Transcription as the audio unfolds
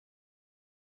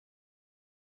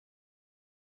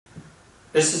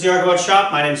This is Your Go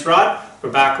Shop. My name's Rod.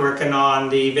 We're back working on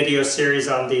the video series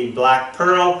on the Black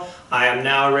Pearl. I am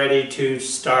now ready to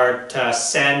start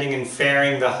sanding and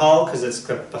fairing the hull because it's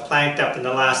planked up in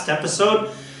the last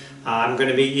episode. I'm going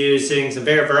to be using a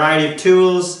variety of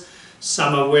tools,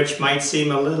 some of which might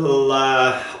seem a little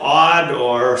odd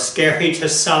or scary to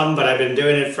some, but I've been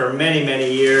doing it for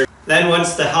many years. Then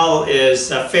once the hull is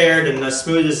faired and as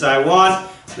smooth as I want,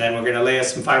 then we're going to lay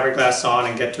some fiberglass on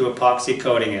and get to epoxy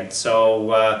coating it.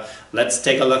 So let's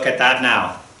take a look at that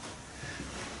now.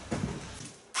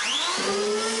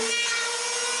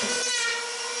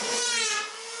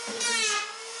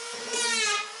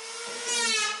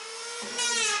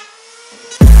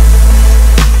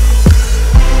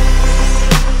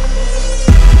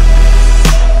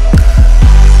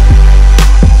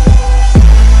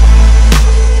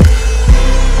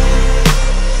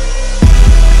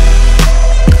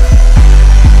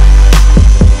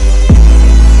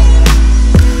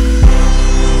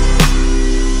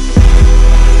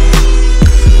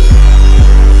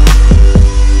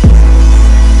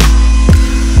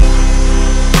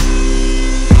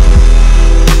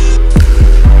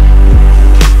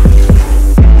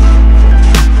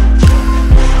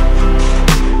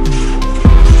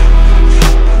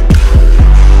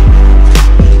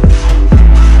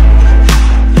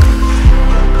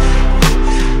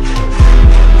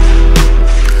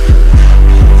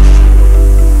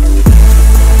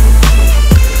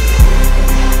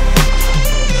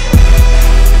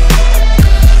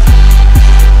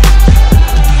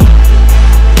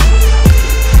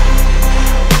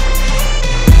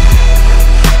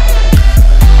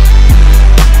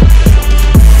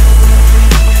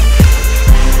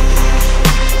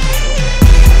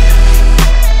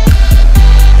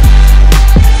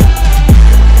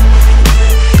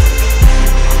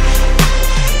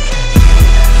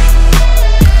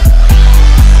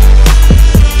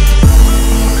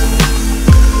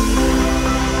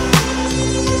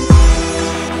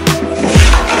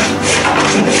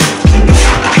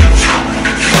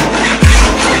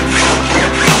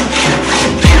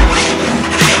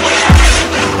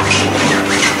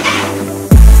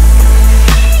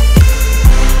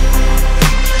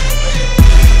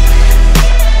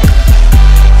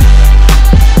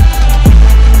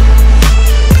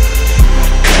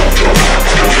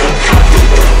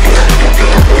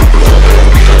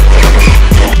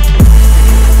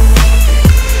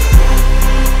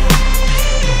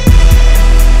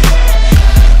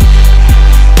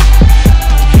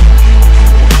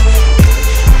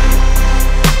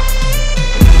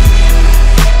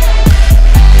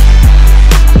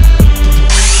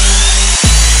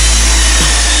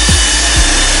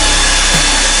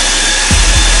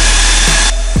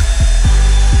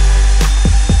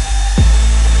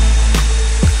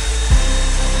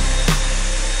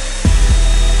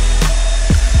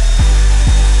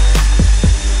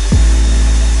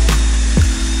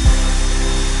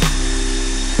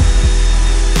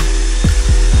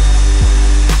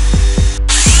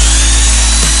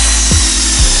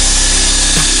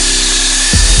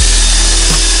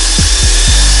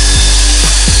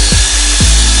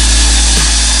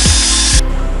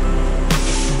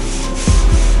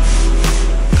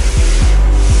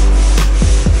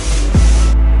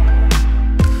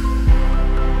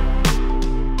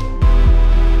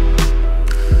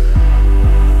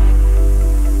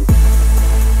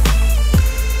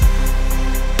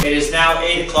 It is now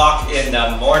 8 o'clock in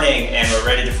the morning and we're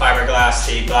ready to fiberglass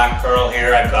the Black Pearl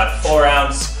here. I've got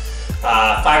 4-ounce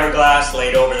fiberglass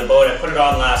laid over the boat. I put it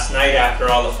on last night after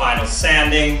all the final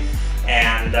sanding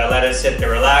and let it sit to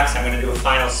relax. I'm going to do a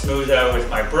final smooth out with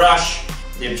my brush.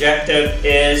 The objective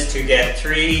is to get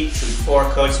 3 to 4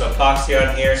 coats of epoxy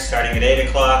on here starting at 8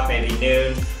 o'clock, maybe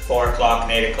noon, 4 o'clock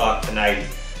and 8 o'clock tonight,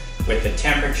 with the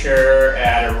temperature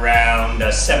at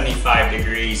around 75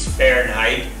 degrees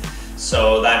Fahrenheit.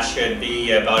 So that should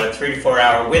be about a 3 to 4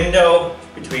 hour window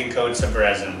between coats of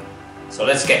resin. So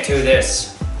let's get to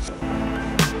this.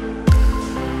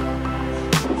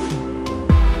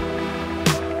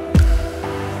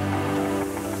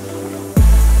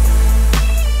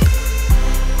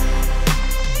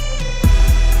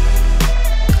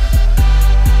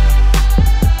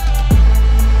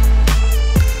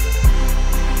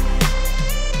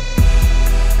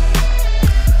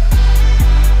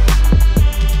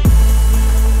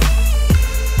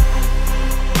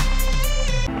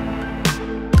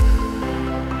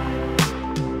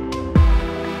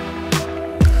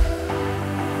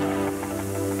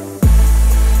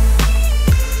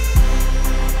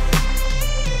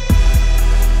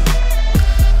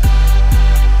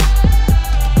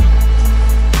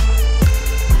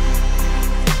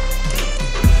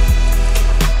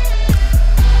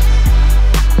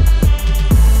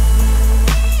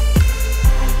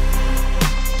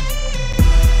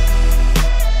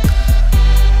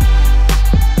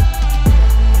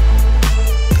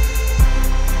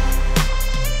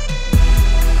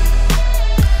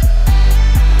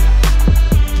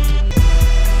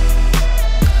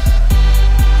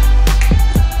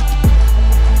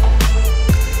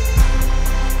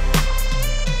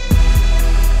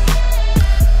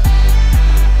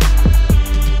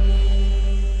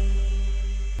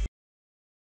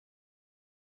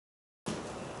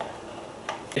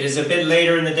 It is a bit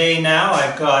later in the day now.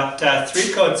 I've got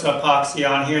 3 coats of epoxy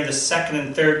on here. The second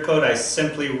and third coat I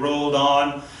simply rolled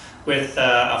on with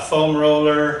a foam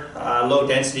roller, low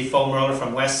density foam roller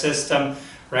from West System,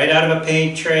 right out of a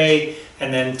paint tray,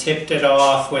 and then tipped it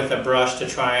off with a brush to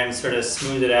try and sort of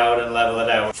smooth it out and level it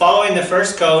out. Following the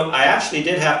first coat, I actually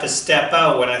did have to step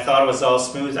out when I thought it was all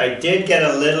smooth. I did get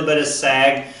a little bit of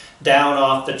sag down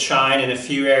off the chine in a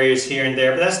few areas here and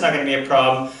there, but that's not going to be a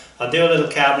problem. I'll do a little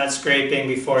cabinet scraping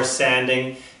before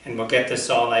sanding, and we'll get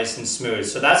this all nice and smooth.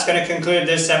 So that's going to conclude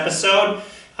this episode.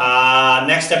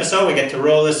 Next episode, we get to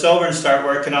roll this over and start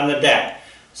working on the deck.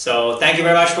 So thank you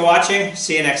very much for watching.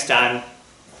 See you next time.